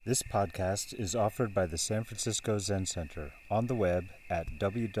This podcast is offered by the San Francisco Zen Center on the web at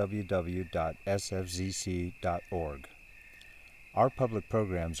www.sfzc.org. Our public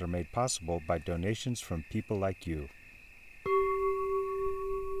programs are made possible by donations from people like you.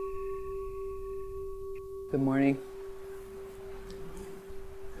 Good morning.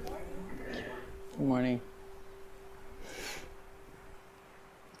 Good morning.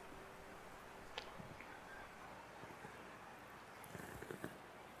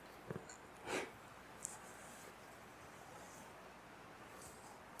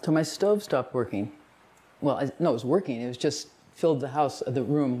 So my stove stopped working. Well, no, it was working. It was just filled the house, the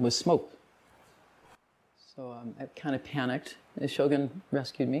room with smoke. So I kind of panicked. Shogun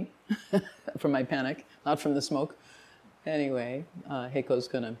rescued me from my panic, not from the smoke. Anyway, Heiko's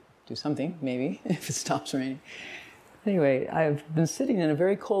going to do something, maybe, if it stops raining. Anyway, I've been sitting in a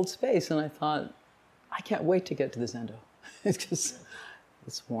very cold space, and I thought, I can't wait to get to the Zendo. It's just,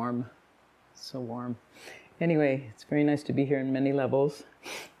 it's warm, so warm. Anyway, it's very nice to be here in many levels.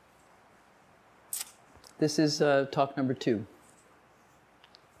 This is talk number 2.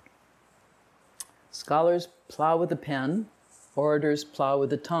 Scholars plow with the pen, orators plow with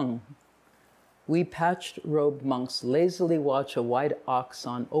the tongue. We patched-robed monks lazily watch a white ox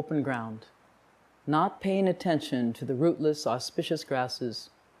on open ground, not paying attention to the rootless, auspicious grasses.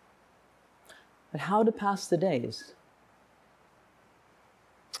 But how to pass the days?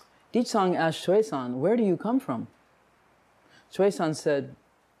 Dichang asked Shui-san, "Where do you come from?" Shui-san said,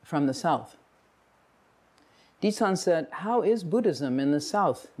 "From the south." Dichang said, "How is Buddhism in the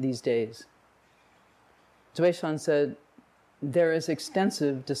south these days?" Shui-san said, "There is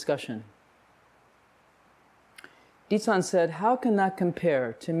extensive discussion." Dichang said, "How can that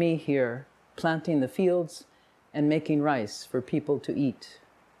compare to me here, planting the fields and making rice for people to eat?"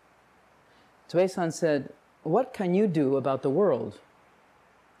 Shui-san said, "What can you do about the world?"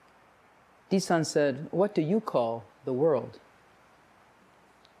 Dichang said, "What do you call the world?"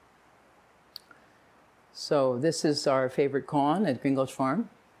 So this is our favorite koan at Green Gulch Farm,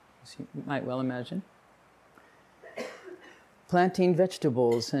 as you might well imagine. Planting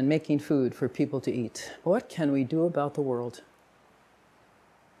vegetables and making food for people to eat. What can we do about the world?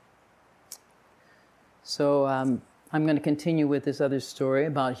 So I'm going to continue with this other story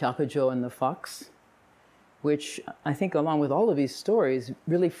about Hyakujo and the fox, which I think, along with all of these stories,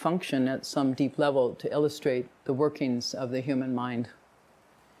 really function at some deep level to illustrate the workings of the human mind.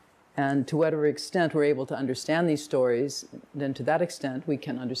 And to whatever extent we're able to understand these stories, then to that extent we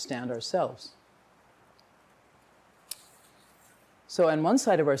can understand ourselves. So on one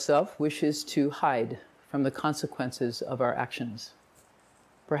side of ourself wishes to hide from the consequences of our actions,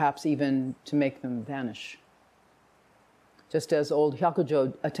 perhaps even to make them vanish, just as old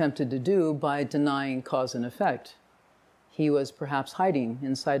Hyakujo attempted to do by denying cause and effect. He was perhaps hiding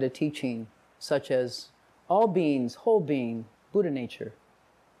inside a teaching such as all beings, whole being, Buddha nature.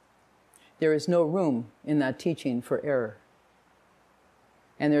 There is no room in that teaching for error.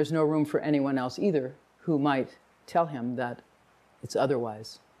 And there's no room for anyone else either who might tell him that it's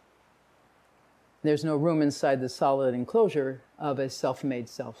otherwise. There's no room inside the solid enclosure of a self-made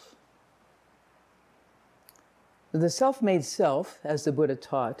self. The self-made self, as the Buddha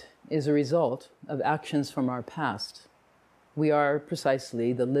taught, is a result of actions from our past. We are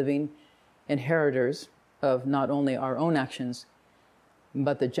precisely the living inheritors of not only our own actions,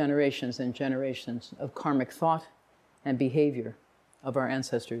 but the generations and generations of karmic thought and behavior of our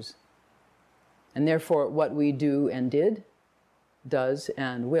ancestors. And therefore, what we do and did, does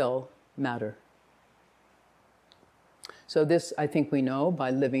and will matter. So this, I think we know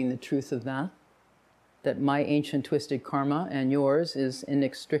by living the truth of that my ancient twisted karma and yours is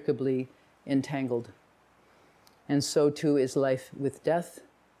inextricably entangled. And so too is life with death,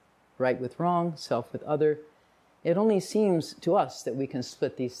 right with wrong, self with other. It only seems to us that we can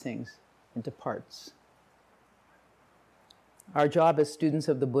split these things into parts. Our job as students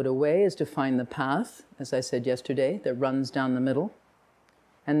of the Buddha way is to find the path, as I said yesterday, that runs down the middle,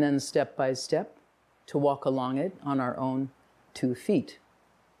 and then step by step to walk along it on our own 2 feet,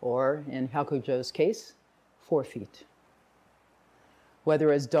 or in Hyakujo's case, 4 feet.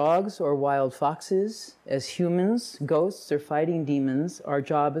 Whether as dogs or wild foxes, as humans, ghosts, or fighting demons, our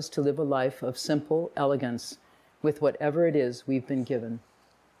job is to live a life of simple elegance with whatever it is we've been given.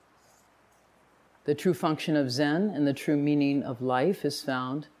 The true function of Zen and the true meaning of life is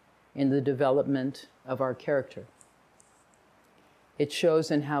found in the development of our character. It shows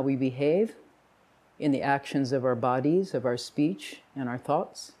in how we behave, in the actions of our bodies, of our speech, and our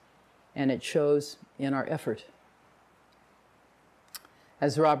thoughts, and it shows in our effort.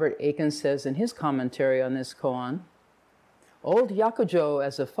 As Robert Aiken says in his commentary on this koan, Old Yakujo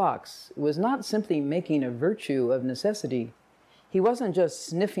as a fox was not simply making a virtue of necessity. He wasn't just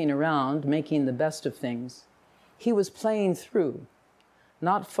sniffing around, making the best of things. He was playing through,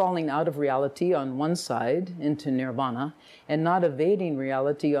 not falling out of reality on one side into nirvana, and not evading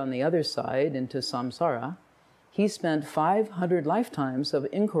reality on the other side into samsara. He spent 500 lifetimes of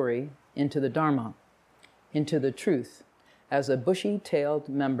inquiry into the Dharma, into the truth, as a bushy-tailed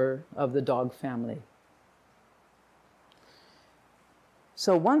member of the dog family.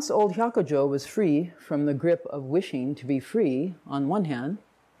 So once old Hyakujo was free from the grip of wishing to be free on one hand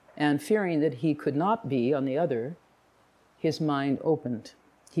and fearing that he could not be on the other, his mind opened.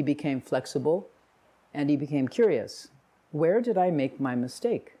 He became flexible and he became curious. Where did I make my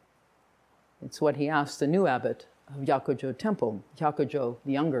mistake? It's what he asked the new abbot of Hyakujo Temple, Hyakujo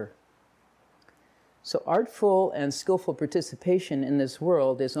the Younger. So artful and skillful participation in this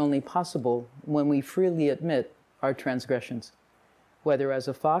world is only possible when we freely admit our transgressions, whether as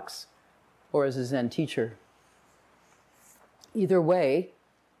a fox or as a Zen teacher. Either way,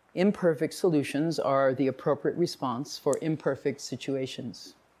 imperfect solutions are the appropriate response for imperfect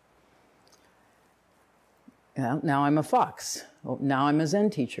situations. Now I'm a fox. Now I'm a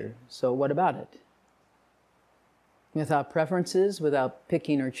Zen teacher. So what about it? Without preferences, without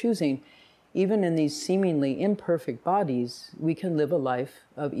picking or choosing, even in these seemingly imperfect bodies, we can live a life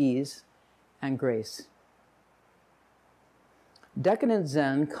of ease and grace. Decadent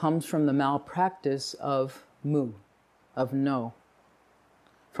Zen comes from the malpractice of mu, of no,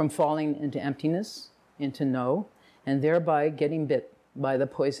 from falling into emptiness, into no, and thereby getting bit by the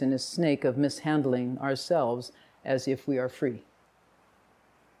poisonous snake of mishandling ourselves as if we are free.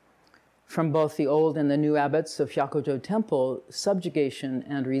 From both the old and the new abbots of Hyakujo Temple, subjugation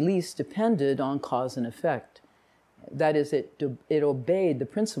and release depended on cause and effect. That is, it obeyed the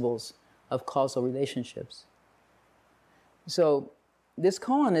principles of causal relationships. So this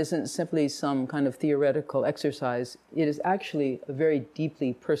koan isn't simply some kind of theoretical exercise. It is actually a very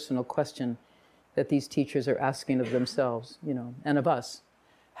deeply personal question that these teachers are asking of themselves, and of us.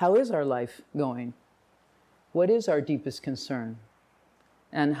 How is our life going? What is our deepest concern?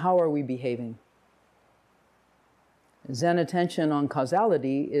 And how are we behaving? Zen attention on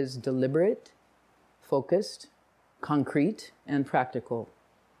causality is deliberate, focused, concrete, and practical.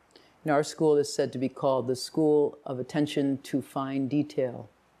 Our school is said to be called the School of Attention to Fine Detail.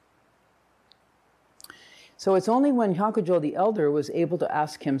 So it's only when Hyakujo the Elder was able to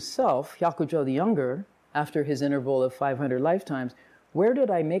ask himself, Hyakujo the Younger, after his interval of 500 lifetimes, where did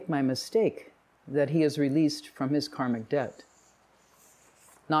I make my mistake, that he is released from his karmic debt.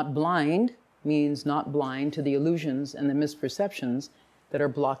 Not blind means not blind to the illusions and the misperceptions that are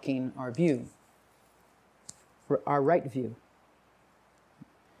blocking our view, our right view.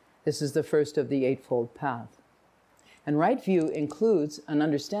 This is the first of the Eightfold Path. And right view includes an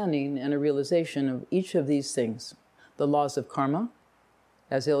understanding and a realization of each of these things: the laws of karma,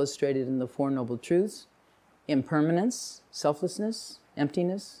 as illustrated in the Four Noble Truths, impermanence, selflessness,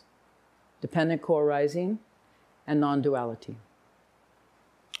 emptiness, dependent co-arising, and non-duality.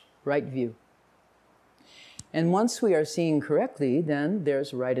 Right view. And once we are seeing correctly, then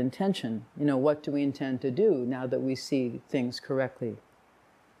there's right intention. What do we intend to do now that we see things correctly?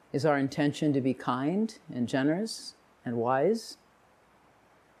 Is our intention to be kind and generous and wise?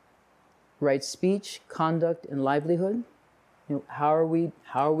 Right speech, conduct, and livelihood? How are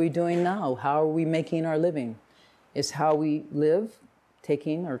we doing now? How are we making our living? Is how we live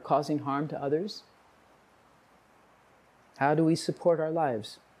taking or causing harm to others? How do we support our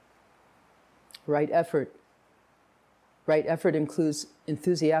lives? Right effort. Right effort includes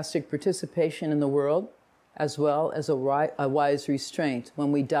enthusiastic participation in the world, as well as a wise restraint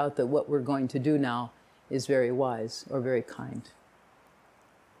when we doubt that what we're going to do now is very wise or very kind.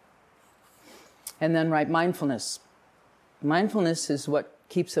 And then right mindfulness. Mindfulness is what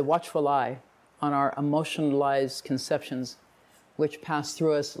keeps a watchful eye on our emotionalized conceptions, which pass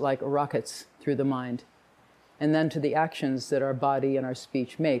through us like rockets through the mind, and then to the actions that our body and our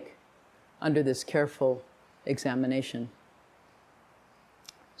speech make under this careful examination.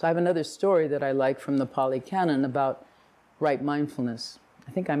 So I have another story that I like from the Pali Canon about right mindfulness.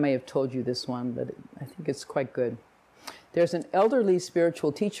 I think I may have told you this one, but I think it's quite good. There's an elderly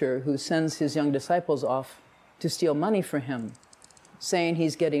spiritual teacher who sends his young disciples off to steal money for him, saying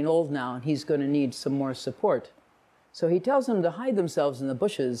he's getting old now and he's going to need some more support. So he tells them to hide themselves in the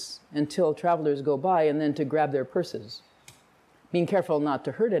bushes until travelers go by, and then to grab their purses, being careful not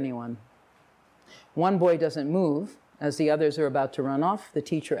to hurt anyone. One boy doesn't move. As the others are about to run off, the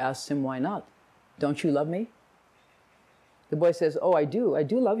teacher asks him, "Why not? Don't you love me?" The boy says, "Oh, I do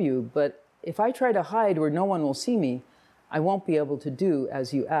love you, but if I try to hide where no one will see me, I won't be able to do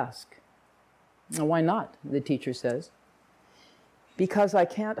as you ask. Now, why not? The teacher says. Because I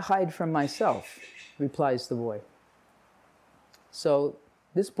can't hide from myself, replies the boy. So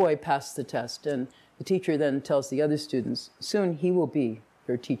this boy passed the test, and the teacher then tells the other students, soon he will be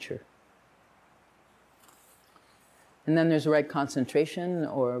your teacher. And then there's right concentration,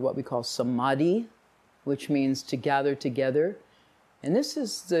 or what we call samadhi, which means to gather together. And this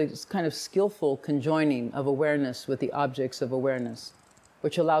is the kind of skillful conjoining of awareness with the objects of awareness,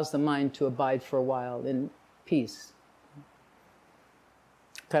 which allows the mind to abide for a while in peace,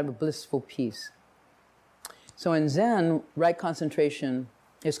 kind of a blissful peace. So in Zen, right concentration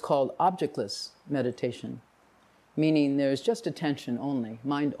is called objectless meditation, meaning there's just attention only,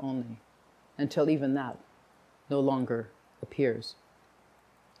 mind only, until even that no longer appears.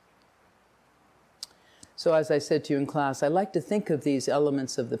 So as I said to you in class, I like to think of these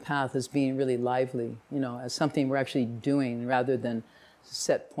elements of the path as being really lively, as something we're actually doing rather than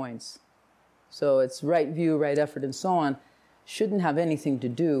set points. So it's right view, right effort, and so on shouldn't have anything to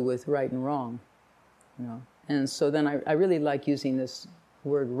do with right and wrong, And so then I really like using this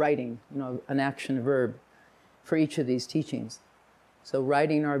word writing, an action verb for each of these teachings. So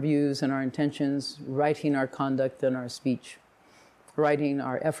writing our views and our intentions, writing our conduct and our speech, writing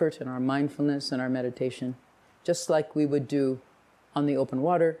our effort and our mindfulness and our meditation, just like we would do on the open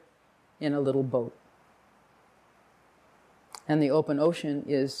water in a little boat. And the open ocean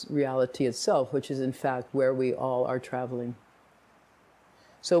is reality itself, which is in fact where we all are traveling.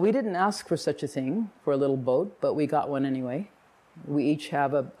 So we didn't ask for such a thing, for a little boat, but we got one anyway. We each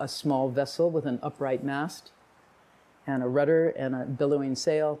have a small vessel with an upright mast and a rudder and a billowing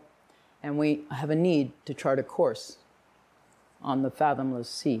sail, and we have a need to chart a course on the fathomless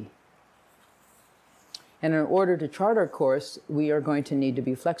sea. And in order to chart our course, we are going to need to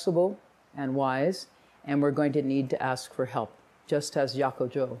be flexible and wise, and we're going to need to ask for help, just as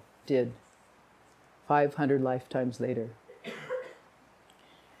Yakujo did 500 lifetimes later.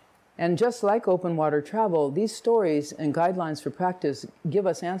 And just like open water travel, these stories and guidelines for practice give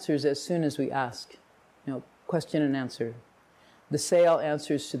us answers as soon as we ask. Question and answer. The sail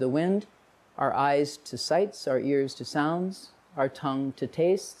answers to the wind, our eyes to sights, our ears to sounds, our tongue to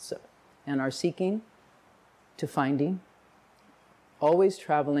tastes, and our seeking to finding, always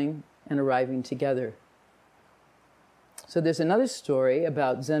traveling and arriving together. So there's another story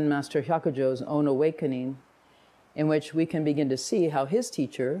about Zen Master Hyakujo's own awakening, in which we can begin to see how his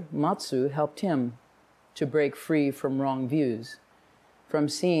teacher, Matsu, helped him to break free from wrong views, from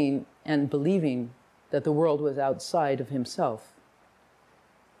seeing and believing that the world was outside of himself.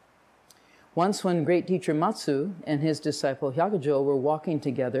 Once when great teacher Matsu and his disciple Hyakujo were walking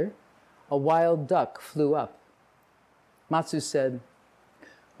together, a wild duck flew up. Matsu said,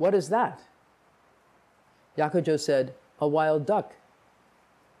 "What is that?" Hyakujo said, "A wild duck."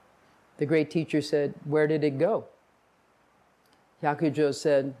 The great teacher said, "Where did it go?" Hyakujo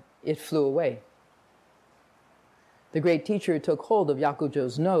said, "It flew away." The great teacher took hold of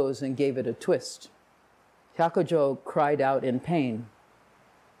Hyakujo's nose and gave it a twist. Hyakujo cried out in pain.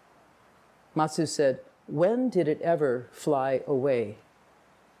 Matsu said, "When did it ever fly away?"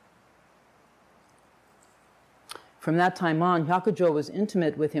 From that time on, Hyakujo was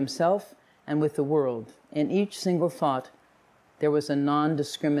intimate with himself and with the world. In each single thought, there was a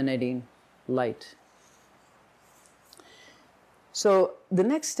non-discriminating light. So the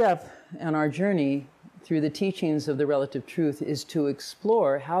next step in our journey through the teachings of the relative truth is to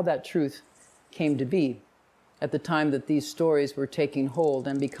explore how that truth came to be at the time that these stories were taking hold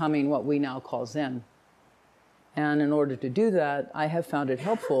and becoming what we now call Zen. And in order to do that, I have found it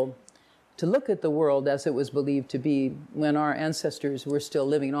helpful to look at the world as it was believed to be when our ancestors were still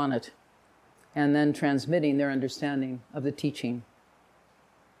living on it, and then transmitting their understanding of the teaching.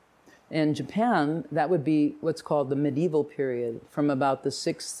 In Japan, that would be what's called the medieval period, from about the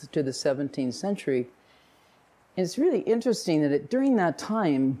 6th to the 17th century. And it's really interesting that during that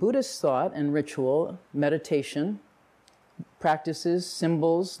time, Buddhist thought and ritual, meditation, practices,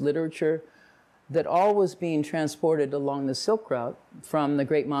 symbols, literature, that all was being transported along the Silk Route from the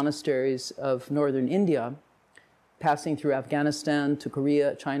great monasteries of northern India, passing through Afghanistan to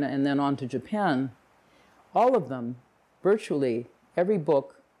Korea, China, and then on to Japan. All of them, virtually every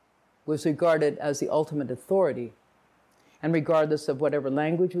book, was regarded as the ultimate authority. And regardless of whatever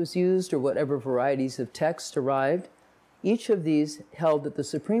language was used or whatever varieties of text arrived, each of these held that the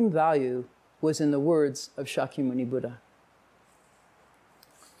supreme value was in the words of Shakyamuni Buddha.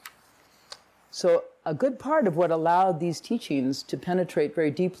 So a good part of what allowed these teachings to penetrate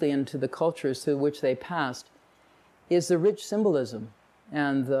very deeply into the cultures through which they passed is the rich symbolism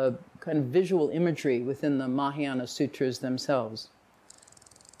and the kind of visual imagery within the Mahayana sutras themselves.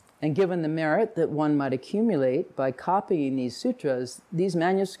 And given the merit that one might accumulate by copying these sutras, these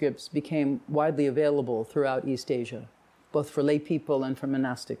manuscripts became widely available throughout East Asia, both for lay people and for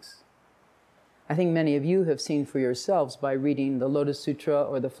monastics. I think many of you have seen for yourselves by reading the Lotus Sutra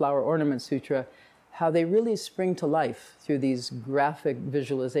or the Flower Ornament Sutra how they really spring to life through these graphic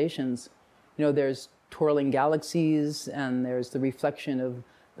visualizations. You know, there's twirling galaxies, and there's the reflection of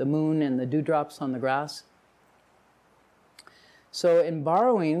the moon and the dewdrops on the grass. So in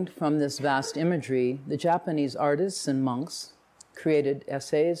borrowing from this vast imagery, the Japanese artists and monks created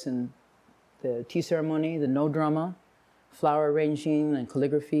essays in the tea ceremony, the no drama, flower arranging and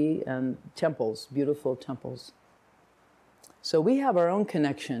calligraphy, and temples, beautiful temples. So we have our own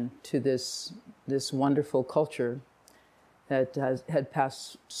connection to this wonderful culture that had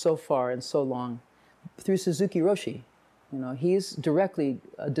passed so far and so long through Suzuki Roshi. You know, he's directly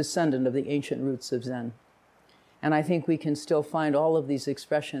a descendant of the ancient roots of Zen. And I think we can still find all of these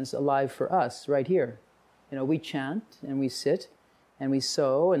expressions alive for us right here. You know, we chant and we sit and we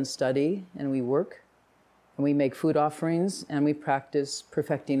sew and study and we work and we make food offerings and we practice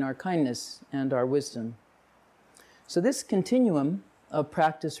perfecting our kindness and our wisdom. So this continuum of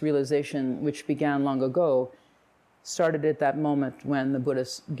practice realization, which began long ago, started at that moment when the Buddha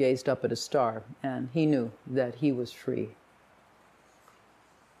gazed up at a star and he knew that he was free.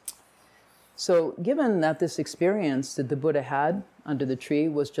 So given that this experience that the Buddha had under the tree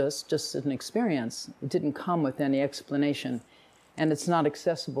was just an experience, it didn't come with any explanation, and it's not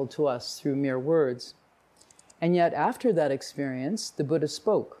accessible to us through mere words. And yet after that experience, the Buddha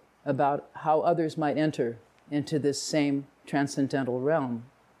spoke about how others might enter into this same transcendental realm.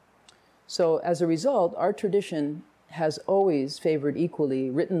 So as a result, our tradition has always favored equally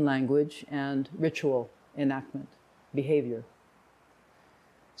written language and ritual enactment, behavior.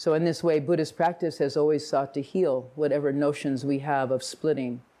 So in this way, Buddhist practice has always sought to heal whatever notions we have of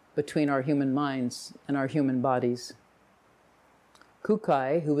splitting between our human minds and our human bodies.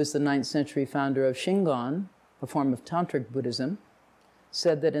 Kukai, who was the 9th century founder of Shingon, a form of Tantric Buddhism,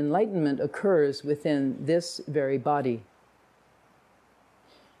 said that enlightenment occurs within this very body.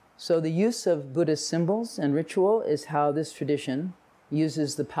 So the use of Buddhist symbols and ritual is how this tradition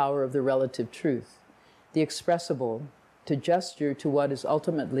uses the power of the relative truth, the expressible, to gesture to what is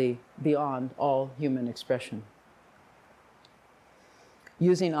ultimately beyond all human expression.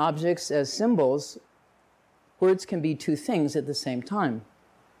 Using objects as symbols, words can be two things at the same time,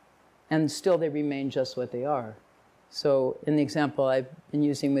 and still they remain just what they are. So in the example I've been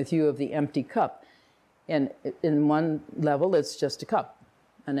using with you of the empty cup, and in one level it's just a cup,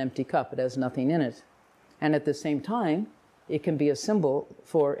 an empty cup, it has nothing in it. And at the same time, it can be a symbol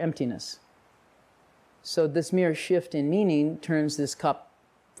for emptiness. So this mere shift in meaning turns this cup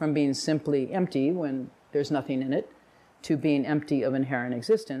from being simply empty when there's nothing in it to being empty of inherent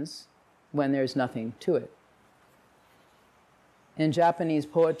existence when there's nothing to it. In Japanese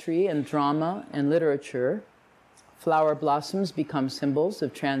poetry and drama and literature, flower blossoms become symbols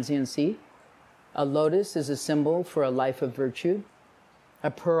of transiency. A lotus is a symbol for a life of virtue. A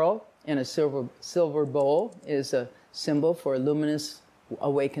pearl in a silver bowl is a symbol for a luminous,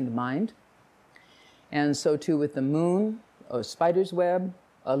 awakened mind. And so too with the moon, a spider's web,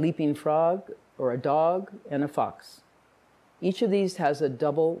 a leaping frog, or a dog, and a fox. Each of these has a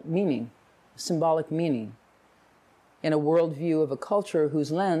double meaning, symbolic meaning, in a worldview of a culture whose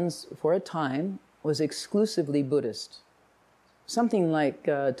lens, for a time, was exclusively Buddhist. Something like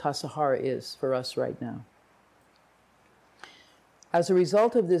Tassajara is for us right now. As a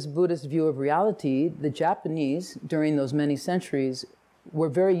result of this Buddhist view of reality, the Japanese, during those many centuries, were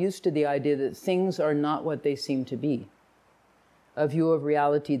very used to the idea that things are not what they seem to be. A view of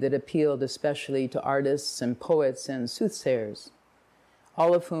reality that appealed especially to artists and poets and soothsayers,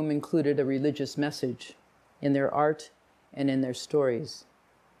 all of whom included a religious message in their art and in their stories.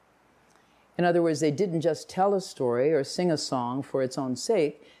 In other words, they didn't just tell a story or sing a song for its own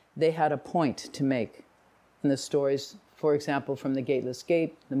sake, they had a point to make. In the stories, for example, from The Gateless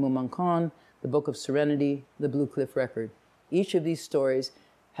Gate, the Mumonkan, the Book of Serenity, the Blue Cliff Record. Each of these stories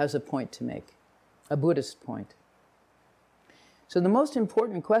has a point to make, a Buddhist point. So the most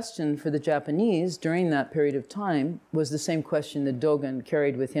important question for the Japanese during that period of time was the same question that Dogen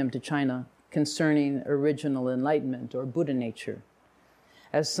carried with him to China concerning original enlightenment or Buddha nature,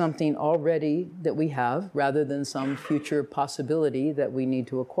 as something already that we have rather than some future possibility that we need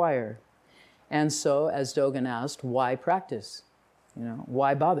to acquire. And so, as Dogen asked, why practice?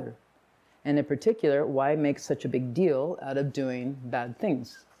 Why bother? And in particular, why make such a big deal out of doing bad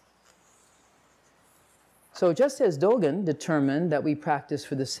things? So just as Dogen determined that we practice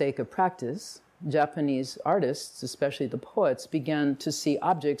for the sake of practice, Japanese artists, especially the poets, began to see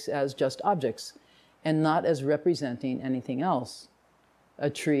objects as just objects and not as representing anything else. A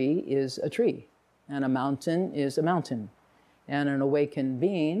tree is a tree, and a mountain is a mountain, and an awakened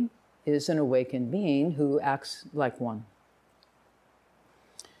being is an awakened being who acts like one.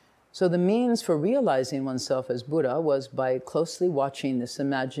 So the means for realizing oneself as Buddha was by closely watching this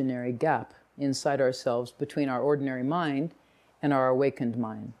imaginary gap inside ourselves between our ordinary mind and our awakened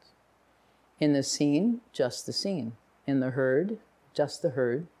mind. In the scene, just the scene. In the herd, just the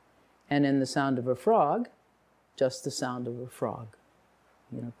herd. And in the sound of a frog, just the sound of a frog.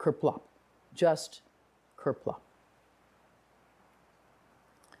 Kerplop. Just kerplop.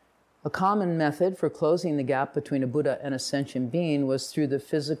 A common method for closing the gap between a Buddha and a sentient being was through the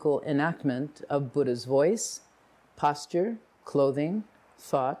physical enactment of Buddha's voice, posture, clothing,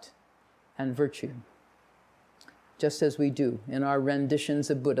 thought, and virtue. Just as we do in our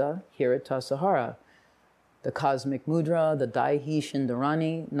renditions of Buddha here at Tassajara. The Cosmic Mudra, the Daihi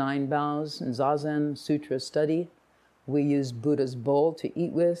Shindarani, 9 Bows, and Zazen Sutra study. We use Buddha's bowl to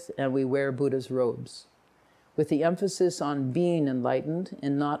eat with, and we wear Buddha's robes, with the emphasis on being enlightened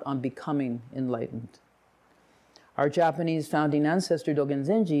and not on becoming enlightened. Our Japanese founding ancestor Dogen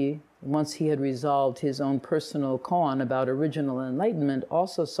Zenji, once he had resolved his own personal koan about original enlightenment,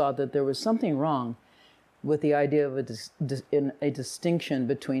 also saw that there was something wrong with the idea of a distinction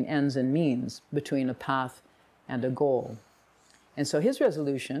between ends and means, between a path and a goal. And so his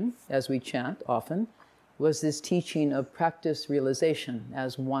resolution, as we chant often, was this teaching of practice realization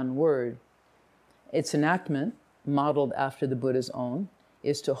as one word. Its enactment, modeled after the Buddha's own,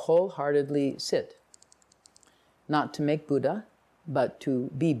 is to wholeheartedly sit, not to make Buddha, but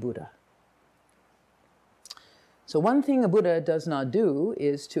to be Buddha. So one thing a Buddha does not do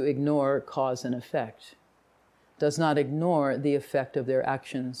is to ignore cause and effect, does not ignore the effect of their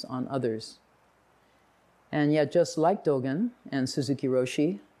actions on others. And yet, just like Dogen and Suzuki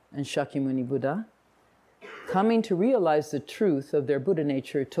Roshi and Shakyamuni Buddha, coming to realize the truth of their Buddha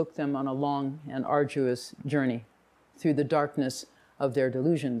nature took them on a long and arduous journey through the darkness of their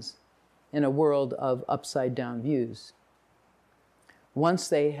delusions in a world of upside-down views. Once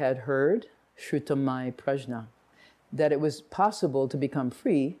they had heard, Shrutamai Prajna, that it was possible to become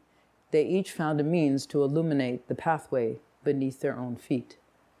free, they each found a means to illuminate the pathway beneath their own feet.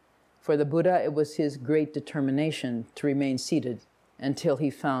 For the Buddha, it was his great determination to remain seated until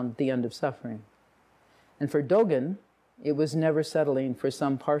he found the end of suffering. And for Dogen, it was never settling for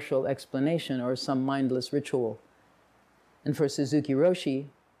some partial explanation or some mindless ritual. And for Suzuki Roshi,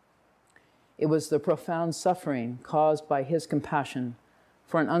 it was the profound suffering caused by his compassion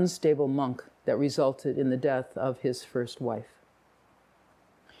for an unstable monk that resulted in the death of his first wife.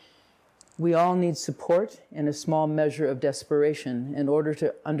 We all need support and a small measure of desperation in order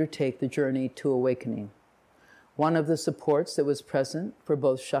to undertake the journey to awakening. One of the supports that was present for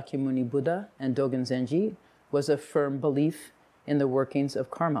both Shakyamuni Buddha and Dogen Zenji was a firm belief in the workings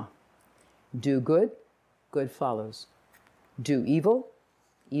of karma. Do good, good follows. Do evil,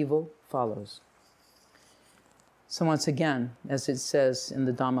 evil follows. So once again, as it says in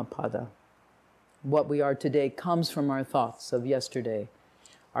the Dhammapada, what we are today comes from our thoughts of yesterday.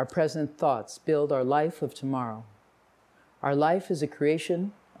 Our present thoughts build our life of tomorrow. Our life is a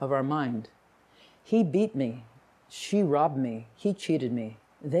creation of our mind. He beat me. She robbed me. He cheated me.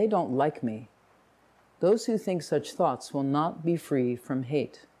 They don't like me. Those who think such thoughts will not be free from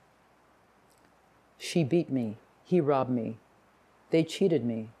hate. She beat me. He robbed me. They cheated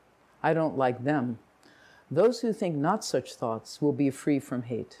me. I don't like them. Those who think not such thoughts will be free from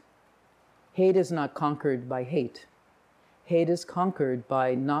hate. Hate is not conquered by hate. Hate is conquered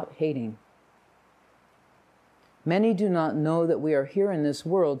by not hating. Many do not know that we are here in this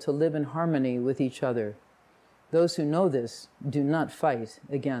world to live in harmony with each other. Those who know this do not fight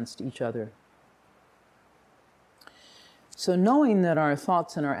against each other. So knowing that our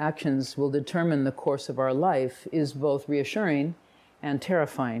thoughts and our actions will determine the course of our life is both reassuring and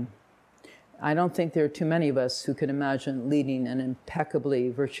terrifying. I don't think there are too many of us who can imagine leading an impeccably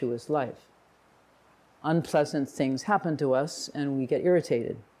virtuous life. Unpleasant things happen to us and we get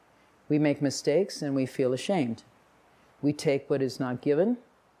irritated. We make mistakes and we feel ashamed. We take what is not given.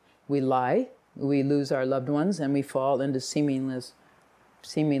 We lie. We lose our loved ones and we fall into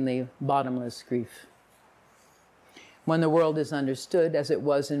seemingly bottomless grief. When the world is understood, as it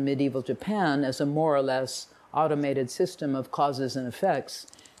was in medieval Japan, as a more or less automated system of causes and effects,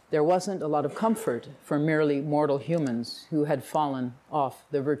 there wasn't a lot of comfort for merely mortal humans who had fallen off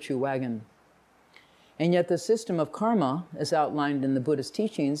the virtue wagon. And yet the system of karma, as outlined in the Buddhist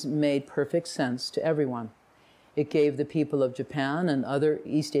teachings, made perfect sense to everyone. It gave the people of Japan and other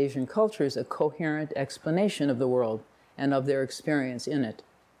East Asian cultures a coherent explanation of the world and of their experience in it,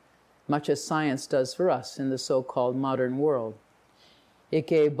 much as science does for us in the so-called modern world. It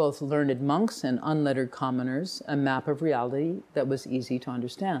gave both learned monks and unlettered commoners a map of reality that was easy to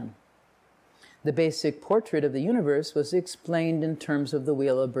understand. The basic portrait of the universe was explained in terms of the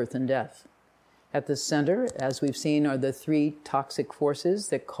wheel of birth and death. At the center, as we've seen, are the three toxic forces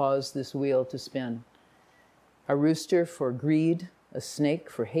that cause this wheel to spin. A rooster for greed, a snake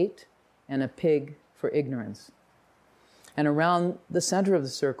for hate, and a pig for ignorance. And around the center of the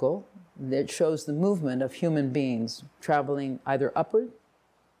circle, it shows the movement of human beings traveling either upward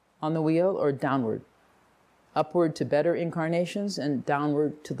on the wheel or downward. Upward to better incarnations and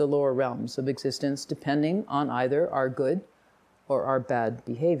downward to the lower realms of existence, depending on either our good or our bad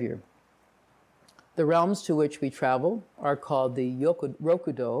behavior. The realms to which we travel are called the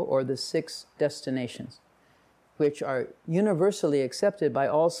Rokudo, or the 6 destinations, which are universally accepted by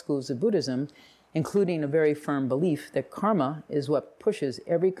all schools of Buddhism, including a very firm belief that karma is what pushes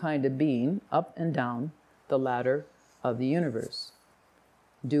every kind of being up and down the ladder of the universe.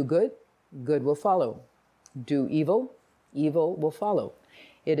 Do good, good will follow. Do evil, evil will follow.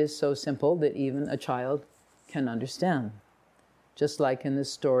 It is so simple that even a child can understand, just like in the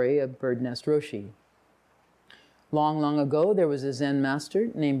story of Birdnest Roshi. Long, long ago, there was a Zen master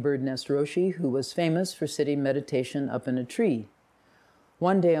named Birdnest Roshi who was famous for sitting meditation up in a tree.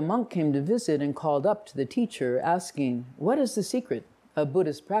 One day, a monk came to visit and called up to the teacher, asking, "What is the secret of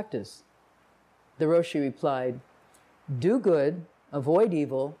Buddhist practice?" The Roshi replied, "Do good, avoid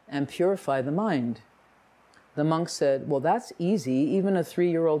evil, and purify the mind." The monk said, "Well, that's easy. Even a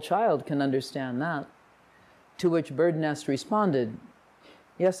 3-year-old child can understand that." To which Birdnest responded,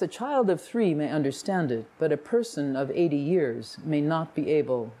 "Yes, a child of 3 may understand it, but a person of 80 years may not be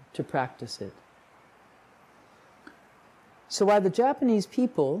able to practice it." So while the Japanese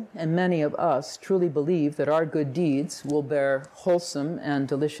people and many of us truly believe that our good deeds will bear wholesome and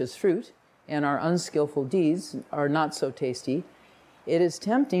delicious fruit, and our unskillful deeds are not so tasty, it is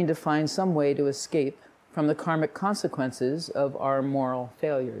tempting to find some way to escape from the karmic consequences of our moral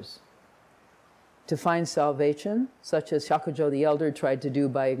failures. To find salvation, such as Hyakujo the Elder tried to do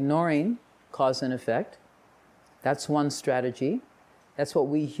by ignoring cause and effect, that's one strategy. That's what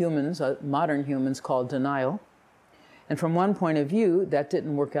we humans, modern humans, call denial. And from one point of view, that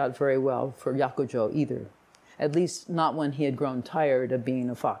didn't work out very well for Hyakujo either, at least not when he had grown tired of being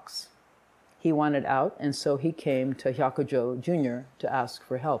a fox. He wanted out, and so he came to Hyakujo Jr. to ask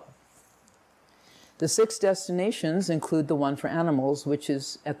for help. The 6 destinations include the one for animals, which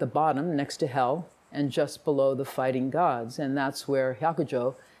is at the bottom next to hell and just below the fighting gods, and that's where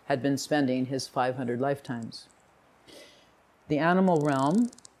Hyakujo had been spending his 500 lifetimes. The animal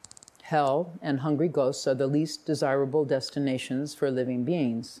realm, hell, and hungry ghosts are the least desirable destinations for living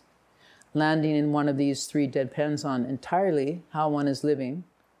beings. Landing in one of these 3 depends on entirely how one is living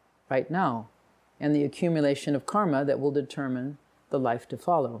right now and the accumulation of karma that will determine the life to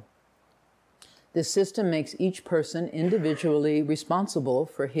follow. This system makes each person individually responsible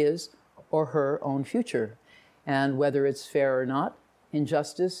for his or her own future, and whether it's fair or not,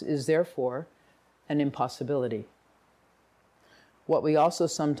 injustice is therefore an impossibility. What we also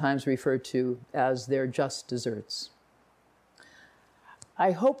sometimes refer to as their just deserts.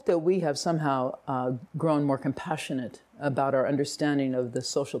 I hope that we have somehow grown more compassionate about our understanding of the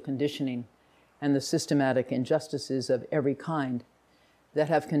social conditioning and the systematic injustices of every kind that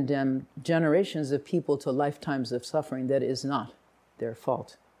have condemned generations of people to lifetimes of suffering that is not their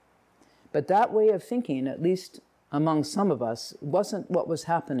fault. But that way of thinking, at least among some of us, wasn't what was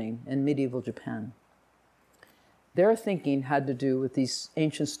happening in medieval Japan. Their thinking had to do with these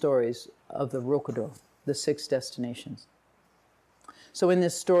ancient stories of the Rokudo, the 6 destinations. So in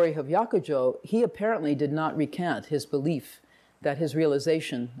this story of Hyakujo, he apparently did not recant his belief that his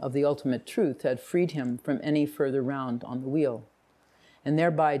realization of the ultimate truth had freed him from any further round on the wheel, and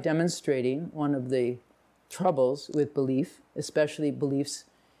thereby demonstrating one of the troubles with belief, especially beliefs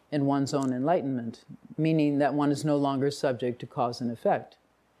in one's own enlightenment, meaning that one is no longer subject to cause and effect.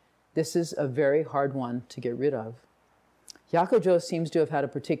 This is a very hard one to get rid of. Hyakujo seems to have had a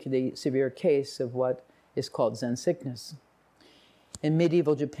particularly severe case of what is called Zen sickness. In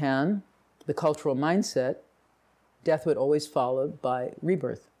medieval Japan, the cultural mindset, death would always follow by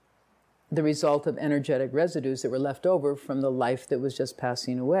rebirth, the result of energetic residues that were left over from the life that was just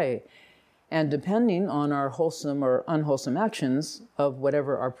passing away. And depending on our wholesome or unwholesome actions of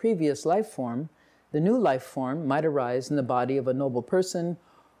whatever our previous life form, the new life form might arise in the body of a noble person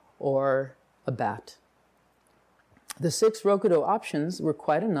or a bat. The 6 Rokudo options were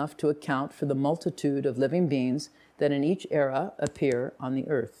quite enough to account for the multitude of living beings that in each era appear on the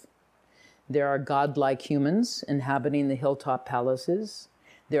earth. There are godlike humans inhabiting the hilltop palaces.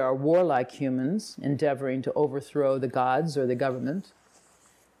 There are warlike humans endeavoring to overthrow the gods or the government.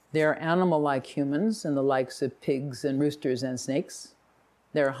 There are animal-like humans in the likes of pigs and roosters and snakes.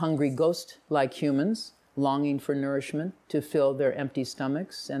 There are hungry ghost-like humans longing for nourishment to fill their empty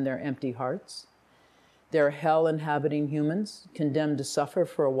stomachs and their empty hearts. There are hell-inhabiting humans condemned to suffer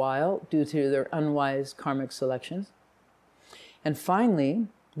for a while due to their unwise karmic selections. And finally,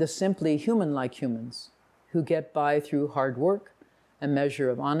 the simply human-like humans who get by through hard work, a measure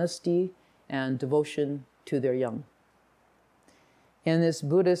of honesty, and devotion to their young. In this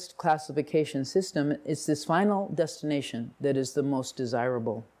Buddhist classification system, it's this final destination that is the most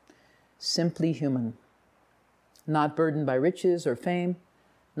desirable. Simply human. Not burdened by riches or fame,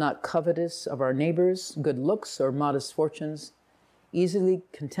 not covetous of our neighbors, good looks or modest fortunes, easily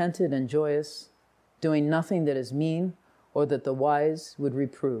contented and joyous, doing nothing that is mean or that the wise would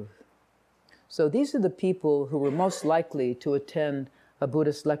reprove. So these are the people who were most likely to attend a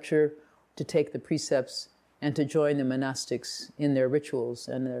Buddhist lecture, to take the precepts, and to join the monastics in their rituals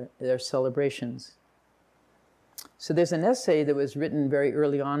and their celebrations. So there's an essay that was written very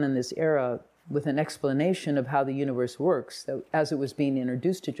early on in this era with an explanation of how the universe works as it was being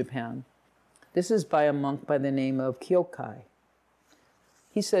introduced to Japan. This is by a monk by the name of Kyokai.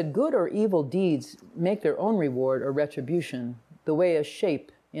 He said, good or evil deeds make their own reward or retribution, the way a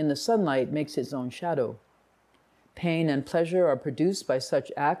shape in the sunlight makes its own shadow. Pain and pleasure are produced by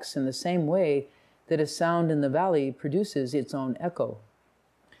such acts in the same way that a sound in the valley produces its own echo.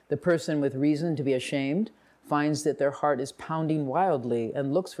 The person with reason to be ashamed finds that their heart is pounding wildly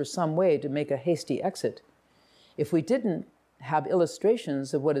and looks for some way to make a hasty exit. If we didn't have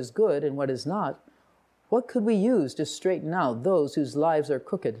illustrations of what is good and what is not, what could we use to straighten out those whose lives are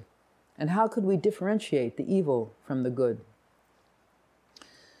crooked? And how could we differentiate the evil from the good?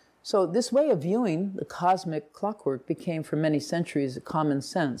 So this way of viewing the cosmic clockwork became for many centuries a common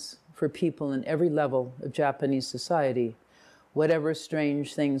sense for people in every level of Japanese society. Whatever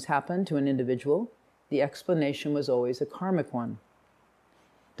strange things happened to an individual, the explanation was always a karmic one.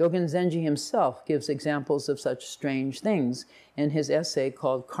 Dogen Zenji himself gives examples of such strange things in his essay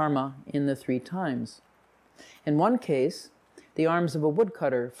called Karma in the 3 Times. In one case, the arms of a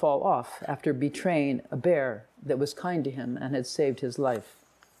woodcutter fall off after betraying a bear that was kind to him and had saved his life.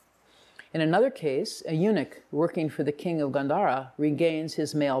 In another case, a eunuch working for the king of Gandhara regains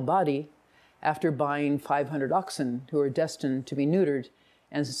his male body after buying 500 oxen who are destined to be neutered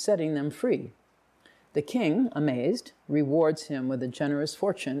and setting them free. The king, amazed, rewards him with a generous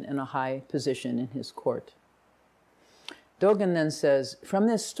fortune and a high position in his court. Dogen then says, from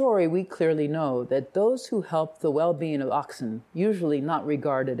this story we clearly know that those who help the well-being of oxen, usually not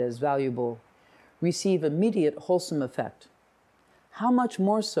regarded as valuable, receive immediate wholesome effect. How much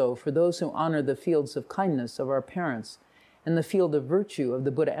more so for those who honor the fields of kindness of our parents and the field of virtue of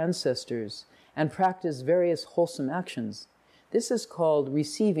the Buddha ancestors and practice various wholesome actions. This is called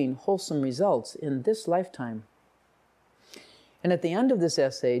receiving wholesome results in this lifetime. And at the end of this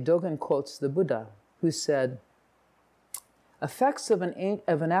essay, Dogen quotes the Buddha, who said, effects of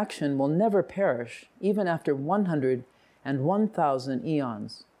an action will never perish, even after 100 and 1,000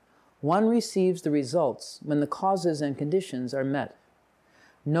 eons. One receives the results when the causes and conditions are met.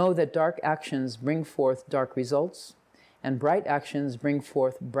 Know that dark actions bring forth dark results, and bright actions bring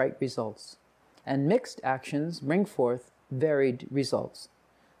forth bright results, and mixed actions bring forth varied results.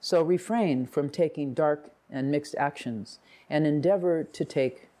 So refrain from taking dark and mixed actions, and endeavor to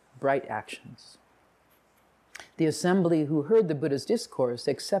take bright actions. The assembly who heard the Buddha's discourse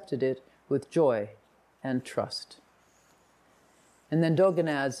accepted it with joy and trust. And then Dogen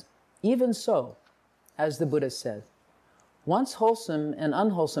adds, even so, as the Buddha said, once wholesome and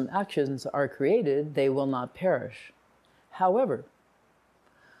unwholesome actions are created, they will not perish. However,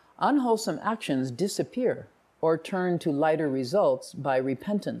 unwholesome actions disappear or turn to lighter results by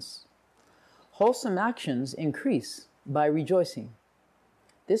repentance. Wholesome actions increase by rejoicing.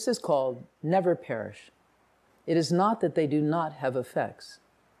 This is called never perish. It is not that they do not have effects.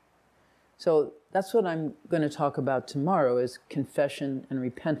 So that's what I'm going to talk about tomorrow, is confession and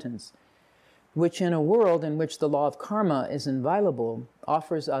repentance, which in a world in which the law of karma is inviolable,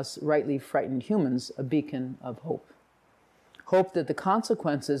 offers us rightly frightened humans a beacon of hope. Hope that the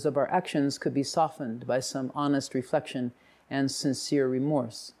consequences of our actions could be softened by some honest reflection and sincere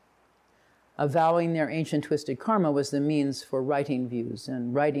remorse. Avowing their ancient twisted karma was the means for righting views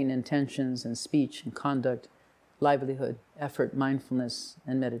and righting intentions and speech and conduct, livelihood, effort, mindfulness,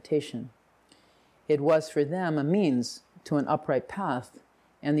 and meditation. It was for them a means to an upright path,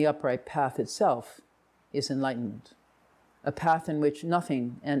 and the upright path itself is enlightenment, a path in which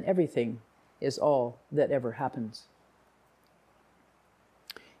nothing and everything is all that ever happens.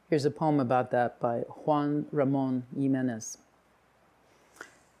 Here's a poem about that by Juan Ramon Jimenez.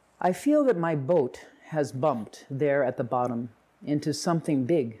 I feel that my boat has bumped there at the bottom into something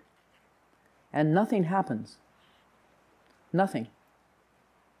big, and nothing happens. Nothing.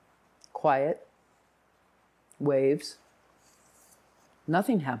 Quiet. Waves.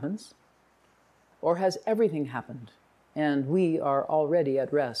 Nothing happens. Or has everything happened, and we are already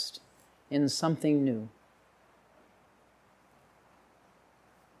at rest in something new?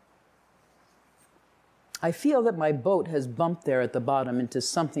 I feel that my boat has bumped there at the bottom into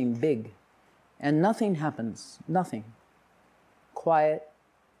something big, and nothing happens, nothing. Quiet,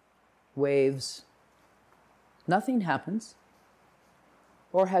 waves, nothing happens,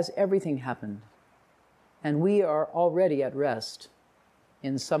 or has everything happened, and we are already at rest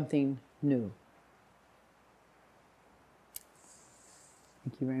in something new.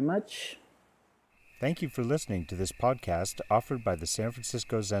 Thank you very much. Thank you for listening to this podcast offered by the San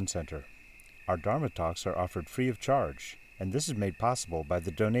Francisco Zen Center. Our Dharma talks are offered free of charge, and this is made possible by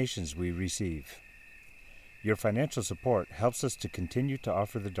the donations we receive. Your financial support helps us to continue to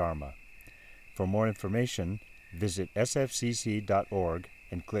offer the Dharma. For more information, visit sfcc.org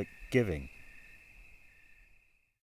and click Giving.